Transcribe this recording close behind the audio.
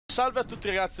Salve a tutti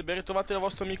ragazzi, ben ritrovati dal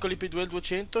vostro amico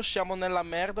Ep.8. Siamo nella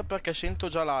merda perché sento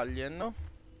già l'alien. Ah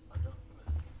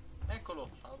già, eccolo,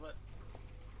 salve.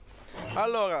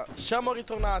 Allora, siamo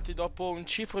ritornati dopo un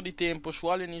cifro di tempo su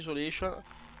Alien Isolation.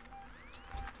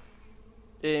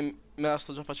 E me la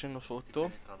sto già facendo Ti sotto.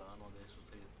 penetra l'ano adesso,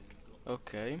 stai attento.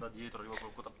 Ok. Da dietro arriva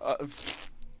qualcuno. Ah,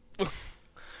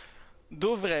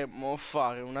 dovremmo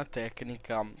fare una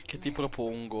tecnica che ti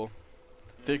propongo.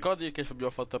 Ti ricordi che abbiamo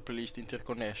fatto la playlist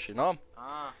interconnessi, no?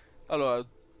 Ah, Allora,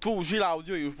 tu usi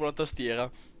l'audio e io uso la tastiera.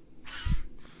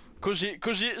 Così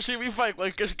se mi fai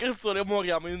qualche scherzone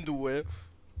moriamo in due.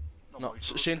 no, No, muori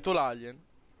solo sento tu. l'alien.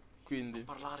 Non Quindi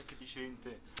parlare che ti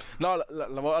sente. no,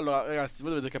 allora ragazzi,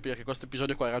 voi dovete capire che questo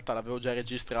episodio qua in realtà l'avevo già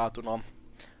registrato, no?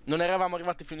 Non eravamo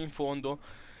arrivati fino in fondo.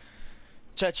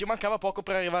 Cioè, ci mancava poco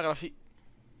per arrivare alla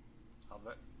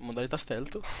Vabbè, modalità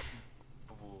stealth.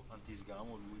 proprio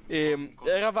anti-sgamo lui. E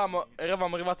eravamo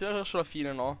arrivati verso la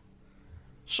fine, no?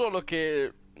 Solo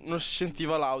che non si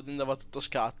sentiva l'audio, andava tutto a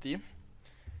scatti.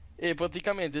 E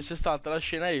praticamente c'è stata la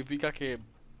scena epica che...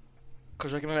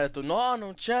 Cosa che mi ha detto? No,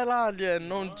 non c'è l'alien,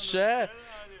 non c'è.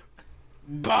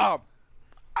 Bam!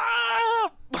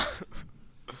 Ah!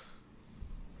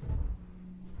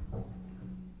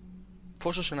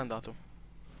 Forse se n'è andato.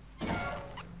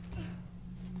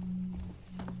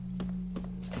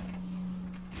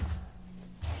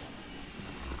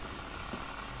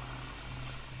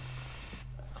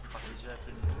 Fate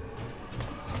Zeppelin.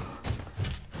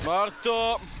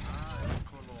 Morto! Ah,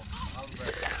 eccolo,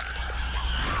 salve.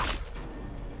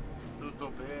 Tutto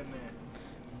bene?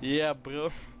 Yeah,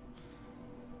 bro.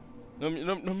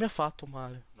 Non mi ha fatto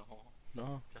male. No,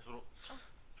 No. c'è solo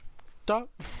Ta. una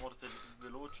morte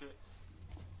veloce.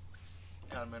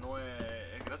 E almeno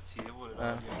è grazievole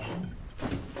l'alien.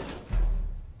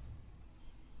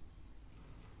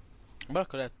 Guarda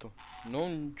che ho detto.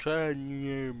 Non c'è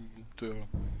niente.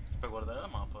 Per guardare la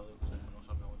mappa, così non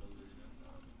sappiamo già dove devi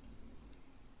andare.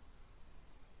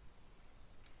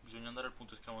 Bisogna andare al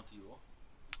punto esclamativo?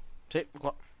 Sì,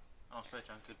 qua. Ah, no, aspetta,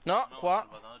 c'è anche il No, punto. No, qua.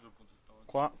 salvataggio, il punto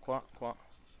esclamativo. Qua. Sì,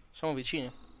 sì. Siamo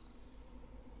vicini.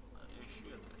 Esci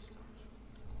a destra.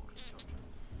 Corri, Giorgio.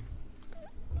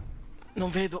 Non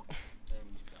vedo.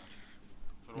 Mi dispiace.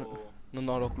 Solo, Non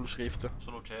ho l'Oculus Rift.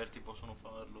 solo certi possono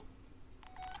farlo.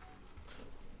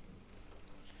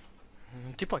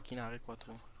 Non ti puoi chinare qua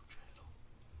tu. L'uccello.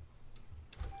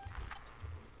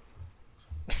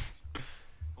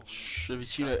 Shh, è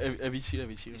vicino, è vicino, è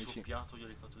vicino, è Il suo vicino. piatto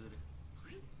gliel'hai fatto vedere.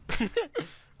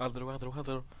 Guardalo.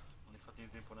 Non hai fatto in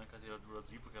tempo neanche a tirare giù la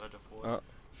zip che era già fuori. Ah,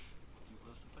 Oddio,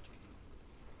 cosa stai facendo?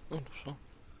 non lo so.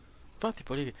 Però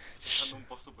tipo lì che... Stai cercando un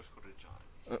posto per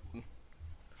scorreggiare.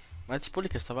 Ma è tipo lì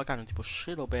che sta vagando, tipo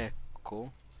se lo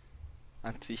becco.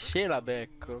 Anzi, se la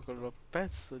becco, quello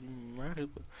pezzo di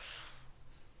merda.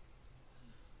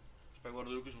 Aspetta,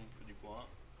 guardo io che sono più di qua.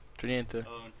 C'è niente?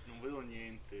 Non vedo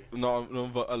niente. No,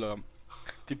 non va. Allora,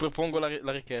 ti propongo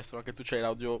la richiesta, no? Che tu c'hai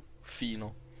l'audio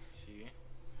fino. Sì.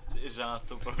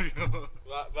 Esatto, proprio.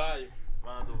 Vai.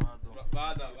 Vado.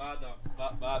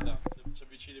 Vada. Ci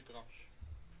avvicini però.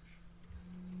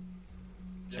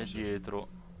 È dietro.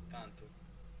 Tanto.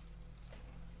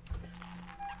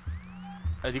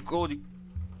 È di codi.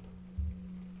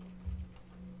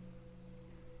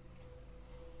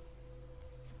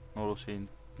 Non lo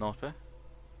sento. No, aspetta.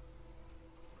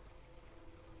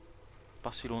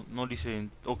 Passi non li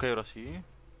sento. Ok, ora sì.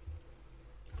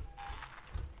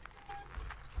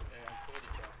 Ancora di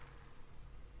qua.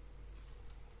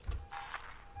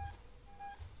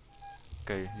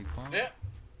 Ok, di qua.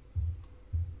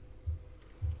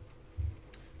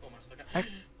 Oh, ma sta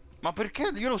Ma perché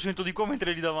io lo sento di qua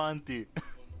mentre è lì davanti?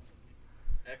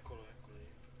 Eccolo dentro.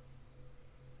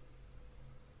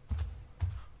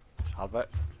 Salve.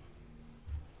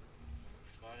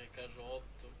 Fare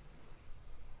casotto.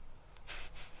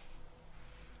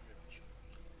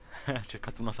 Ha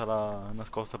cercato una sala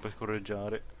nascosta per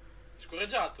scorreggiare.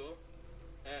 Scorreggiato?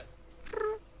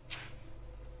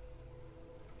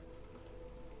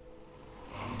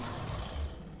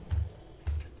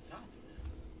 Cazzato.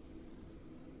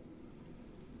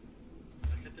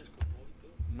 Perché ti è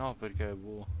sconvolto? No, perché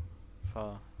boh.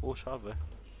 Fa. Oh, salve.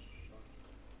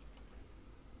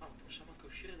 Ah, possiamo anche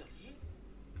uscire da lì?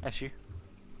 Eh sì.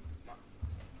 Ma...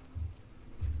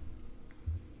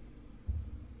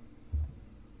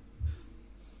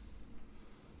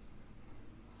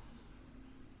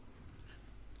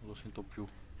 Non lo sento più.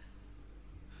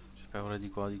 Aspetta, ora di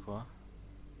qua.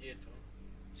 Dietro?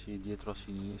 Sì, dietro a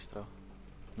sinistra.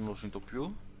 Non lo sento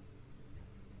più.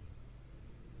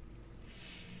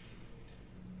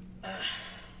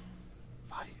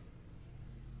 Vai.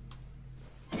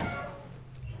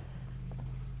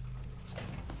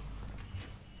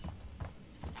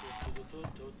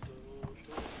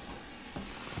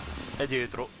 È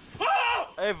dietro.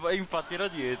 E infatti era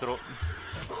dietro.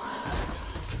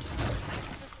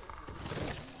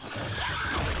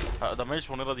 Ah, da me il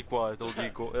suono era di qua, te lo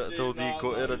dico. Te lo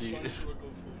dico, era lì.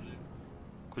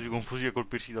 Così confusi a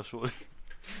colpirsi da soli.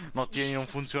 No, tieni, non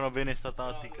funziona bene sta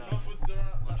tattica. Non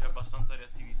funziona. Non c'è abbastanza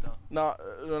reattività. No,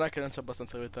 non è che non c'è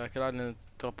abbastanza verità, è che l'alien è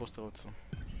troppo strozzo.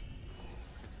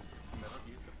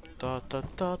 Ta ta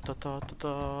ta ta ta ta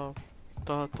ta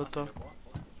ta ta ta.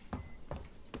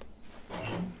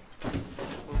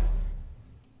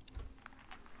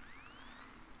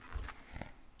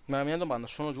 Ma la mia domanda,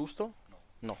 sono giusto? No.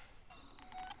 No.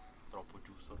 Troppo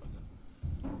giusto, raga.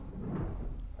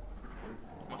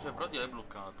 Ma se però direi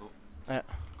bloccato.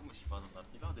 Come si fa ad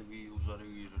andarti là? Devi usare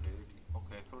i relay. Ok,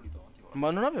 quello lì davanti. Guarda.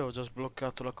 Ma non avevo già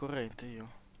sbloccato la corrente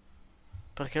io?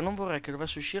 Perché non vorrei che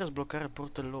dovesse uscire a sbloccare il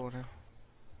portellone.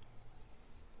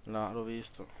 No, l'ho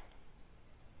visto.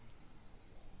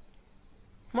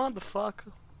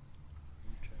 Motherfucker.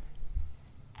 Non c'è.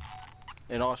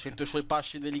 E no, sento i suoi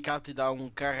passi delicati da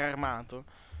un carro armato.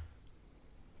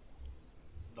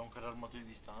 Da un carro armato di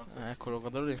distanza. Eccolo,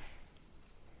 guarda lì.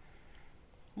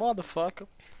 Motherfucker.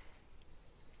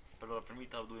 Per la prima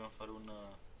età dobbiamo fare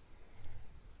un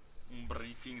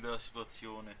briefing della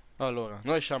situazione. Allora,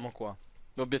 noi siamo qua.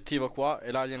 L'obiettivo è qua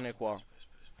e l'alien è qua.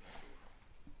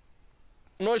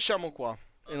 Noi siamo qua.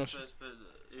 E non Aspetta,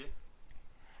 e?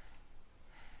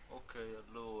 Ok,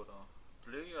 allora.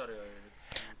 Play area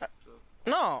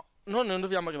No, noi non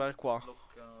dobbiamo arrivare qua.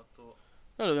 bloccato.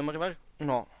 Noi dobbiamo arrivare...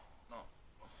 No. No.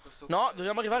 Questo No, qua-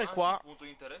 dobbiamo arrivare qua. Sì, il punto di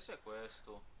interesse è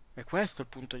questo. E questo è il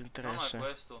punto di No, interesse. no, è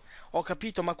questo. Ho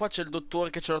capito, ma qua c'è il dottore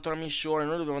che ci ha dato la missione.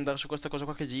 Noi dobbiamo andare su questa cosa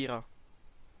qua che gira.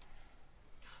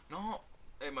 No,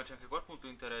 ma c'è anche qua il punto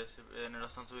di interesse. Nella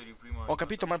stanza di prima. Ho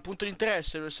capito, ma il punto di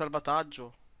interesse è il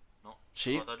salvataggio. No,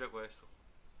 Sì? il salvataggio è questo.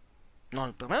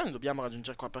 No, per me non dobbiamo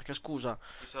raggiungere qua, perché scusa.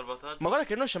 Il salvataggio. Ma guarda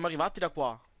che noi siamo arrivati da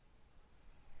qua.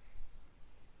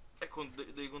 E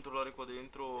devi controllare qua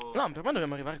dentro. No, per me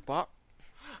dobbiamo arrivare qua.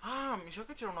 Ah, mi sa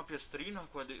che c'era una piastrina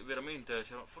qua. Veramente.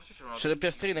 Forse c'era una C'è le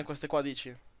piastrine queste qua, dici?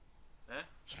 Eh?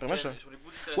 Per me Cioè, c'è. sui punti di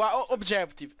interesse. Qua,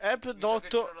 objective. Ep.8.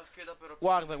 C'era la scheda per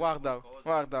Guarda, appunto guarda, qualcosa.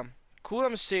 guarda.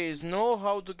 Kuram says know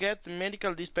how to get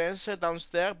medical dispenser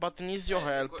downstairs but needs your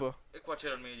help. E qua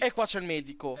c'era il medico. E qua c'è il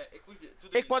medico. E quindi tu E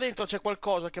devi... qua dentro c'è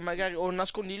qualcosa che magari o un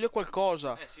nascondiglio o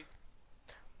qualcosa. Sì.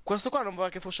 Questo qua non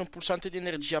vorrei che fosse un pulsante di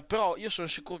energia, però io sono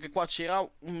sicuro che qua c'era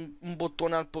un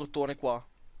bottone al portone qua.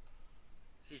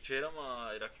 Sì, c'era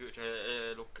ma era chiuso.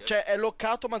 Cioè, Cioè è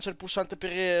loccato ma c'è il pulsante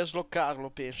per sloccarlo,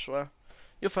 penso, eh.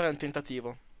 Io farei un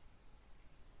tentativo.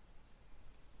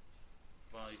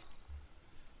 Vai.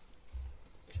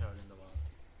 E c'era lì davanti.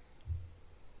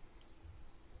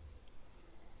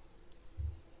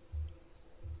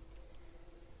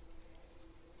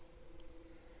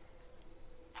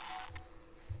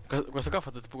 Questo qua ha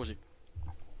fatto tipo così.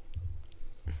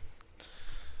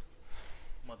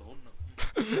 Madonna.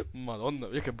 Madonna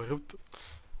mia che brutto.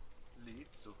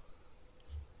 Lizzo.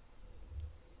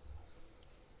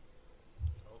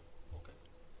 Oh, ok.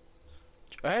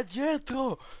 È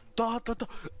dietro! Ta ta ta.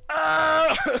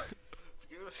 Ah!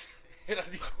 Era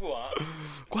di qua.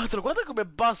 Guarda come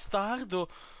bastardo!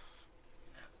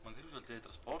 Magari usa il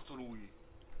teletrasporto lui.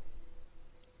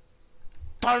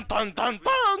 Tan tan tan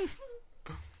tan!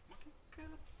 Ma che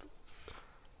cazzo?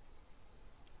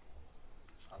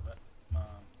 Salve.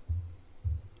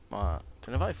 Ma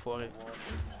te ne vai fuori?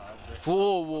 Salve.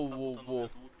 Wow wow Sta wow buttando wow. via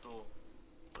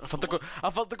tutto.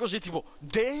 Ha fatto così tipo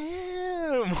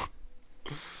damn!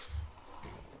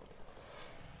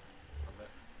 Vabbè.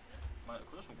 Ma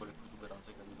cosa sono quelle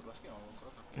protuberanze che ha dietro la schiena? Non ho ancora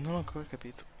capito. Non ho ancora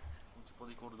capito. Un tipo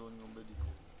di cordoni ombelico.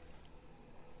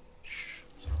 Shh.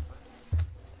 Salve.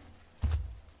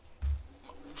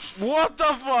 What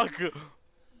the fuck?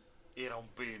 Era un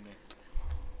pene.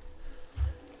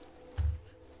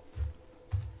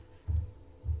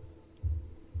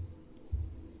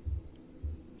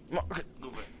 Ma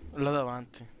Dov'è? là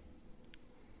davanti.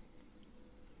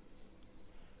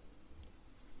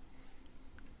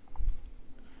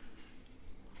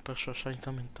 Ho perso la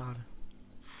sanità mentale.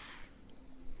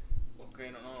 Ok,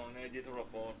 no, non è dietro la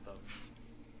porta.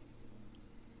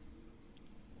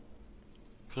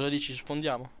 Cosa dici?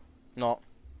 Sfondiamo? No.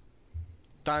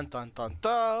 Tan tan tan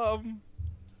tan.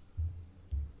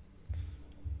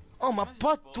 Oh, ma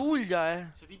pattuglia,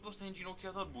 eh. Se tipo stai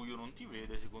inginocchiato al buio non ti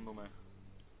vede, secondo me.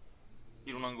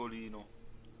 In un angolino.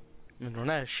 Non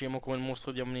è scemo come il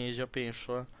mostro di Amnesia,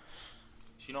 penso, eh.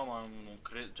 Sì, no, ma non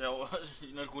credo. Cioè,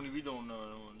 in alcuni video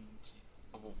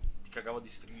proprio ti cagava di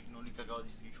striscio. Non li cagava di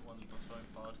striscio quando li passava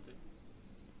in parte.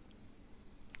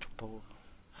 C'ho paura.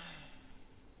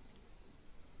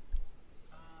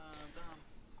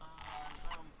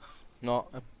 No,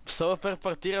 stavo per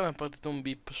partire ma è partito un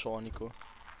beep sonico.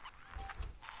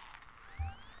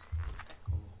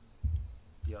 Ecco.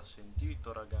 Ti ha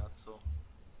sentito, ragazzo.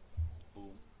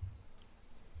 Boom.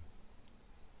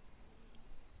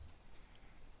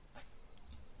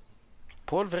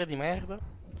 Polvere di merda.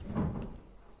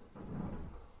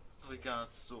 Dove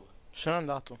cazzo? Se n'è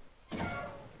andato.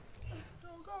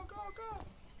 Go, go, go, go.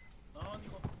 No,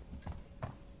 dico.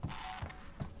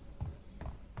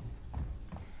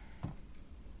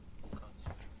 Oh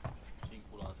cazzo. Si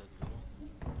inculate tu, no?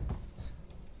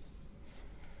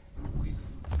 Qui.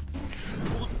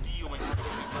 Oddio, ma è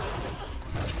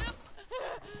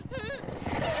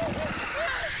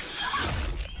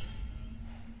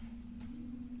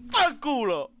Al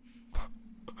culo!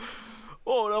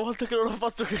 Oh, una volta che non ho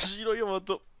fatto casino io ho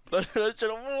fatto... Ce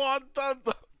l'ho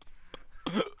tanto.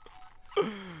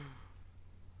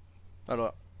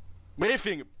 Allora,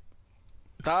 briefing.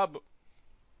 Tab.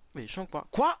 Vedi, sono qua.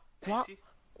 Qua. sì.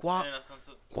 Qua. Nella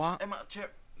stanza. Qua. Ma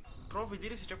c'è. Prova a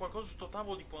vedere se c'è qualcosa su sto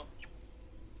tavolo di qua.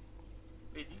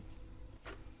 Vedi?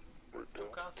 Un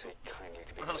cazzo.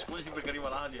 No, scusi perché arriva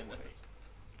l'alien.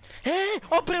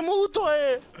 Ho premuto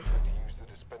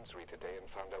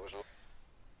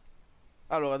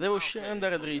Allora, devo uscire e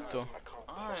andare dritto.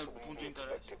 Ah, è il punto di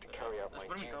interesse.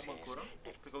 Spremi tab ancora?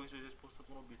 Perché ho visto che si è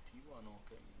spostato un obiettivo. Ah no,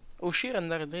 ok. Uscire e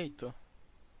andare dritto.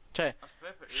 Cioè,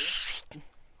 Aspetta,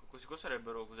 questi qua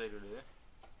sarebbero. Cos'è il relè?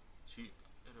 Sì,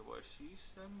 relay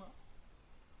system.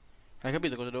 hai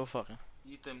capito cosa devo fare?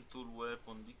 Item tool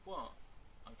weapon di qua.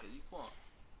 Anche di qua.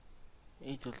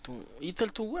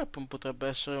 Itel to Weapon potrebbe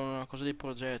essere una cosa dei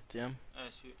progetti, eh.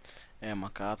 Sì. Ma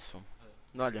cazzo.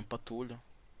 Dai, in pattuglia.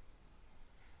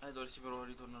 Dovresti però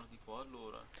ritornare di qua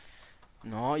allora.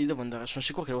 No, io devo andare, sono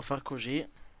sicuro che devo fare così.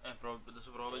 Adesso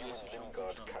prova a vedere se c'è un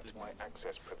pulsante.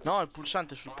 No, il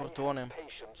pulsante è sul portone.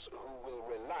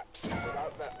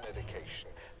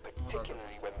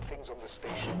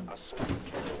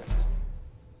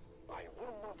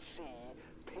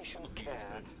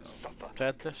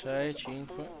 Sette, 6,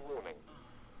 5.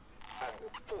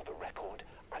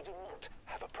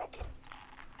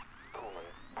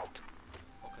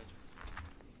 Ok.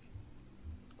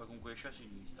 Ma comunque esce a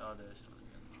sinistra, a destra.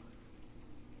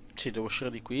 Sì, devo uscire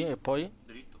di qui e poi?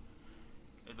 Dritto.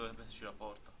 E dovrebbe esserci la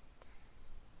porta.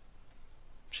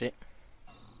 Sì.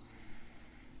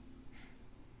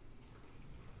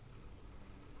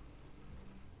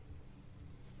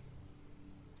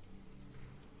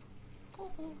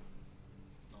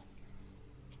 No.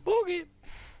 Boogie!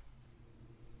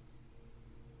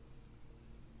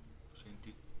 Lo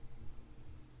senti?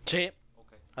 Sì,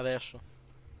 Ok. adesso.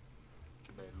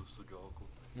 Che bello sto gioco.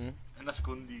 Mm. È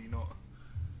nascondino.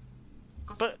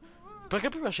 Perché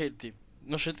prima scelti?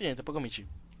 Non scelti niente, poi cominci.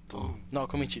 Boom. No,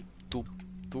 cominci. Tu.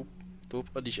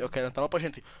 O dici, ok, lontano, poi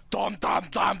senti. Tom tam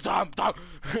tam tam tam.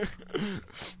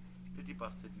 Che ti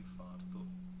parte l'infarto.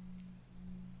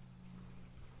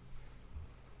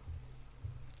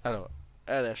 Allora,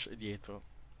 e adesso è dietro.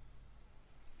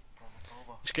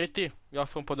 Prova. Iscritti? Vi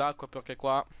offro un po' d'acqua perché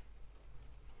qua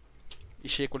i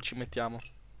secoli ci mettiamo.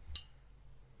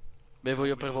 Bevo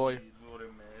io per voi. 2 ore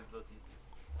e mezza tipo.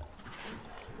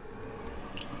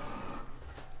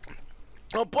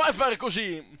 Non puoi fare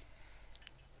così!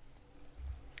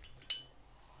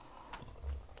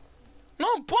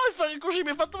 Non puoi fare così,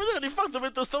 mi hai fatto vedere l'infarto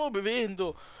mentre stavo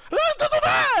bevendo! Guarda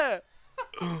dov'è?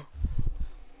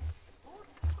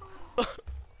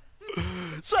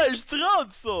 Sei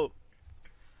stronzo!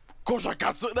 Cosa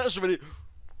cazzo? Adesso vedi.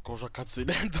 Cosa cazzo hai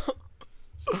detto?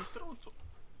 Sei stronzo.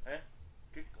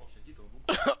 Che ho sentito tu?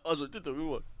 Ho sentito che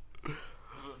vuoi.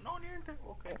 No, niente,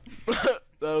 ok.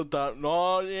 Da lontano.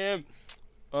 No, niente.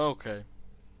 Ah, ok.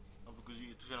 Dopo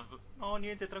così tu sei nascosto. No,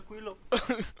 niente, tranquillo.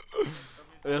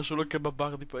 Era solo il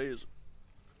kebabar di paese.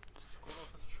 Con la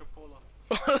stessa sciapola.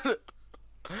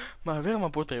 Ma è vero, ma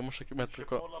potremmo mettere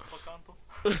qua. Sciapola accanto.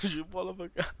 Sciapola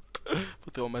perché?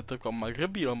 Potremmo mettere qua un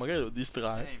magrebino, magari lo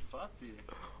distrae. Infatti.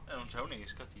 Non c'è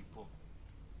un'esca tipo.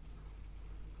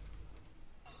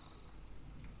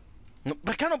 No,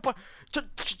 perché non puoi.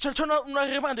 C'è un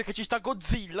armadio che ci sta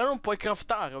Godzilla, non puoi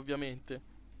craftare,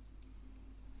 ovviamente.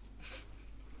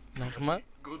 Un armadio.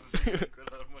 Godzilla,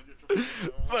 quell'armadio.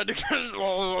 Vedi che.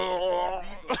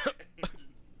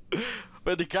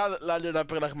 Vedi che l'alien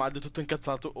apre l'armadio tutto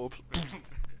incazzato. Ops.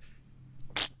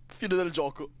 Fine del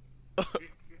gioco.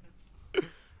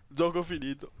 Gioco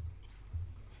finito.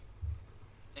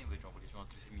 E invece quelli sono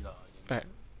altri 6.000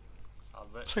 alien.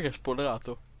 Salve. Sai che è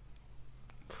spoilerato?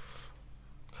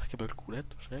 Guarda che bel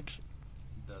culetto, sexy.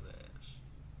 Da adesso.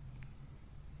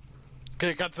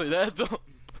 Che cazzo hai detto?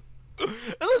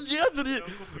 E non sto girando di... È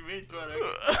un complimento,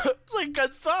 raga. Sei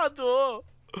incazzato!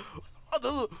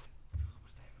 Madonna.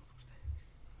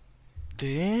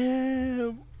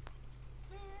 Damn.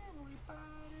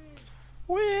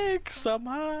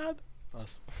 Wixamad.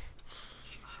 Basta.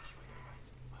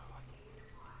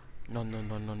 No, no,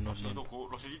 no, no, no, no.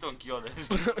 L'ho sentito anch'io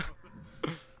adesso.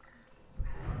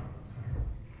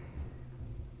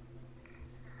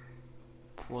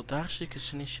 Può darsi che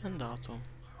se ne sia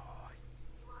andato.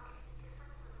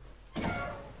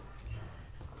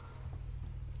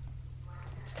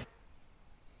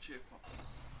 Sì, è qua.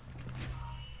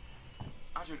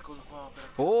 Ah, c'è il coso qua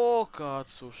per... Oh,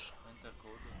 cazzus. Enter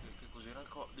code. Che cos'era il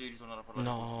code? Devi ritornare a parlare.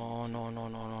 No, no, no,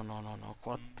 no, no, no, no, no.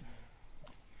 Qua...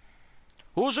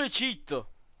 Uso i cheat.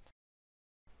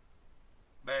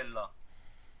 Bella.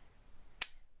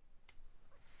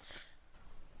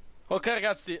 Ok,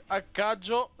 ragazzi,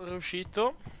 hackaggio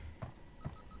riuscito.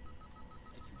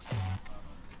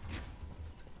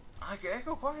 Ah, che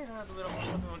ecco qua era dove era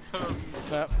passato, non ti avevo visto.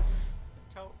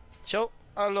 Ciao. Ciao.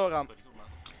 Allora, Sono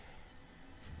ritornato.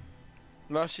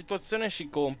 la situazione si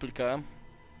complica, eh.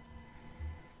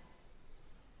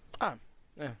 Ah,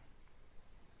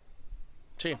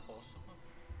 sì. A posto.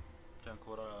 C'è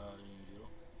ancora in giro.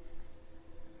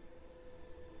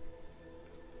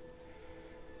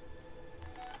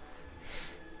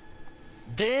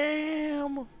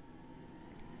 Damn.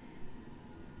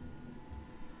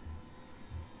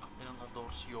 Appena la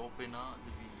door si opena,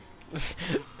 devi...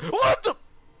 What the...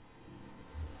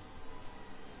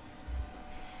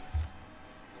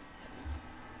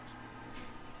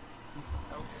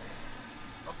 Ciao.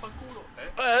 Vaffanculo.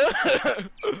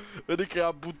 Vedi che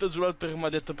ha buttato giù l'altra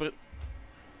armadietta per...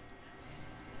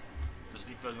 Adesso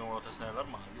ti fai di nuovo la testa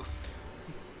nell'armadio.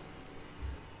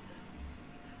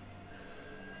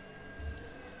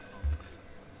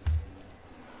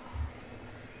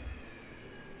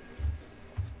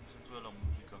 Sento della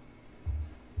musica.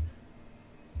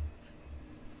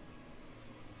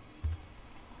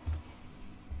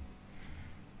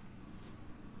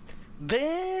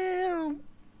 Damn.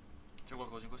 C'è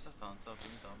qualcosa in questa stanza?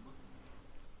 Prendi tab.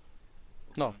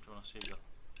 No. Non c'è una sega.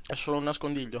 È solo un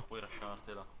nascondiglio. Puoi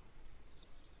lasciartela.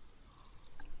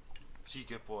 Sì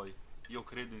che puoi. Io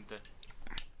credo in te.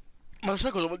 Ma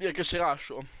sai cosa vuol dire che se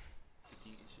lascio? Che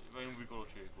ti... vai in un vicolo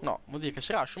cieco. No, vuol dire che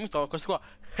se lascio mi trovo questi qua.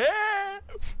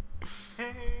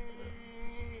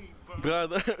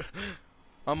 Brother.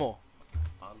 Amo.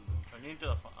 Palle, non c'è niente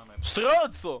da fare. Ah, no, è...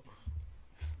 Stronzo.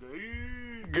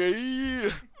 Gay. Gay.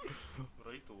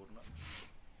 Ora ritorna.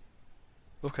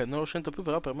 Ok, non lo sento più,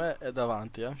 però per me è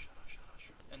davanti, eh.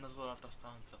 Lascia. È andato dall'altra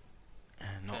stanza.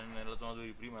 No. Cioè, nella zona dove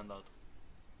eri prima è andato.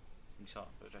 Mi sa,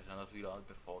 cioè sei andato di là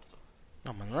per forza.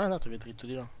 No, ma non è andato via dritto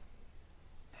di là.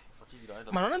 Infatti di là è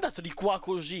andato... Ma non è andato di qua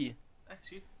così.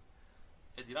 Sì.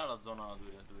 È di là la zona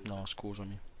dove... No,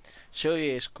 scusami. Se io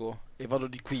riesco e vado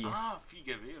di qui. Ah,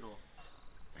 figa, è vero.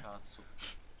 Cazzo.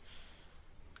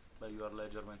 Beh, you are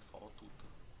leggermente tutto.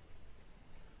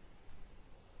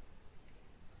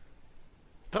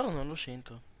 Però non lo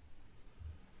sento.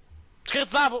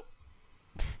 Scherzavo!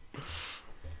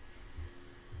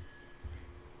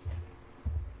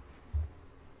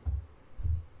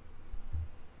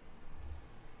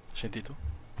 Sentito?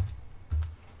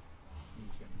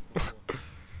 Minchia.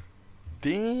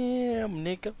 Damn,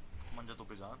 nigga. Ho mangiato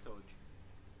pesante oggi.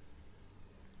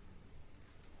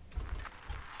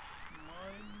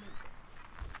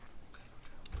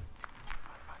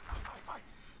 Vai.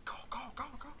 Go.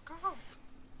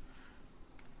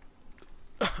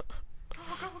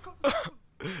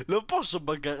 Non posso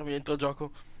buggarmi dentro il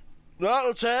gioco. No,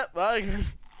 non c'è, vai.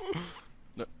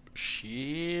 No.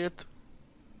 Shit.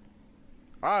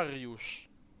 Arius.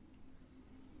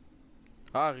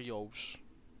 Arius.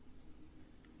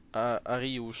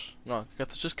 No, che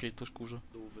cazzo c'è scritto, scusa.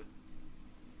 Dove?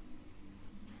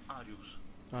 Arius.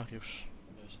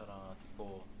 Sarà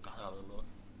tipo...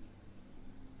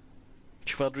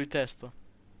 Ci farò di testa.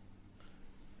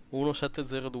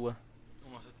 1702.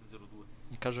 1702.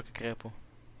 In caso che crepo.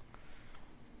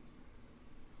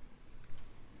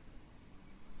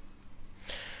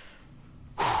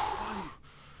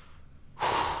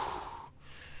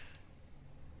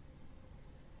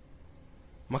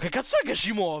 Ma che cazzo è che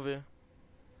si muove?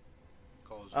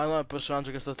 Cosa? Ah no, è il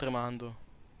personaggio che sta tremando.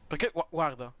 Perché,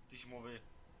 guarda. Ti si muove.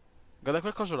 Guarda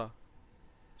quel coso là.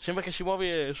 Sembra che si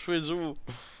muove su e giù.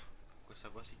 Questa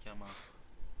qua si chiama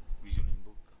visione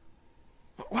indotta.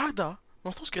 Ma guarda,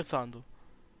 non sto scherzando.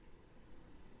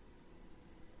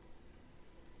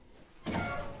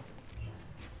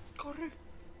 Corri!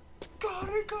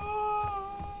 Carica!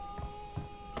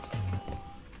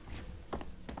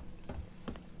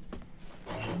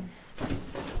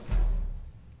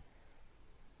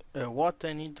 What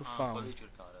I need to Cosa find. devi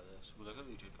cercare adesso? Scusa, che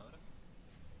devi cercare?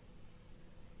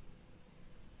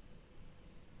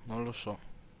 Non lo so.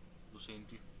 Lo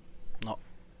senti? No.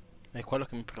 È quello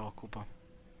che mi preoccupa.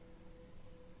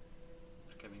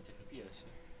 Perché 20 fps?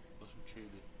 Cosa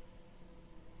succede?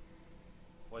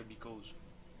 Why because?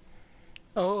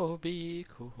 Oh,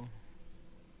 Bico.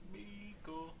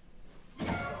 Bico.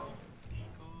 Bico.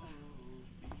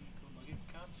 Ma che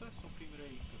cazzo è sto frame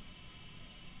rate?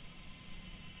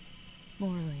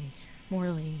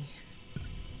 Morley.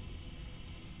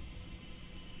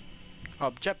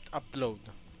 Object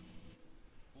upload.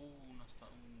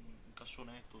 Un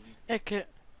cassonetto di... È che...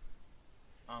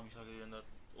 Ah, mi sa che devi andare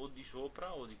o di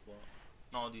sopra o di qua.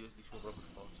 No, di sopra per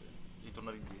forza. Devi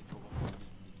tornare indietro.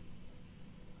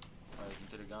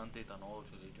 Intelligente, etanolo,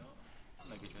 ce l'hai già.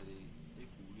 Non è che c'hai dei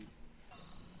culi.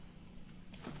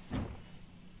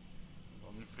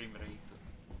 Con il frame rate.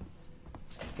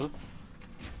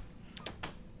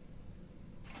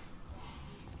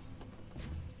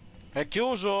 È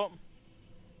chiuso!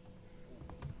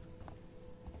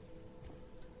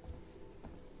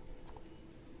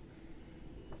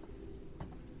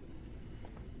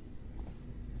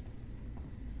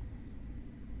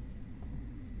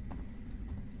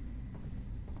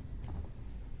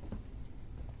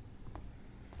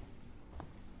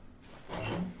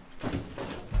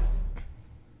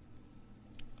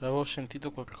 Avevo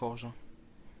sentito qualcosa.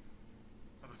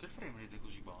 Ma perché il frame rate è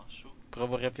così basso?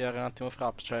 Provo a riavviare un attimo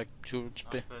Fraps, cioè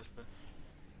Aspetta.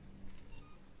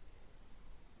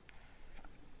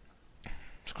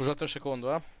 Scusate un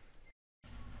secondo, eh.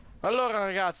 Allora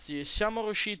ragazzi, siamo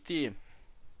riusciti,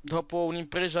 dopo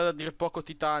un'impresa da dir poco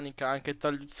titanica, anche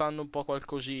tagliuzzando un po'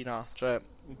 qualcosina, cioè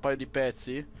un paio di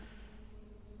pezzi,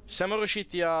 siamo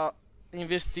riusciti a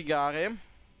investigare.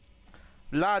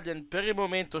 L'alien per il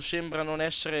momento sembra non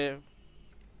essere...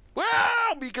 Wow,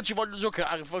 mica ci voglio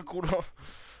giocare, fa il culo.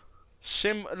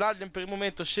 L'alien per il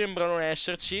momento sembra non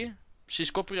esserci. Si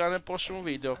scoprirà nel prossimo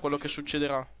video quello che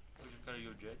succederà. Puoi cercare gli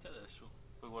oggetti adesso?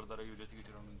 Puoi guardare gli oggetti che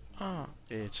c'erano in culo? Ah,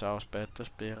 ciao, aspetta,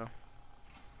 spera.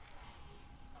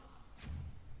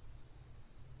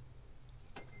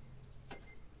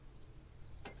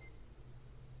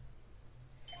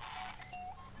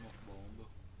 Smoke bomb.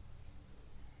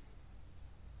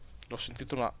 L'ho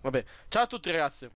sentito una... Vabbè, ciao a tutti ragazzi.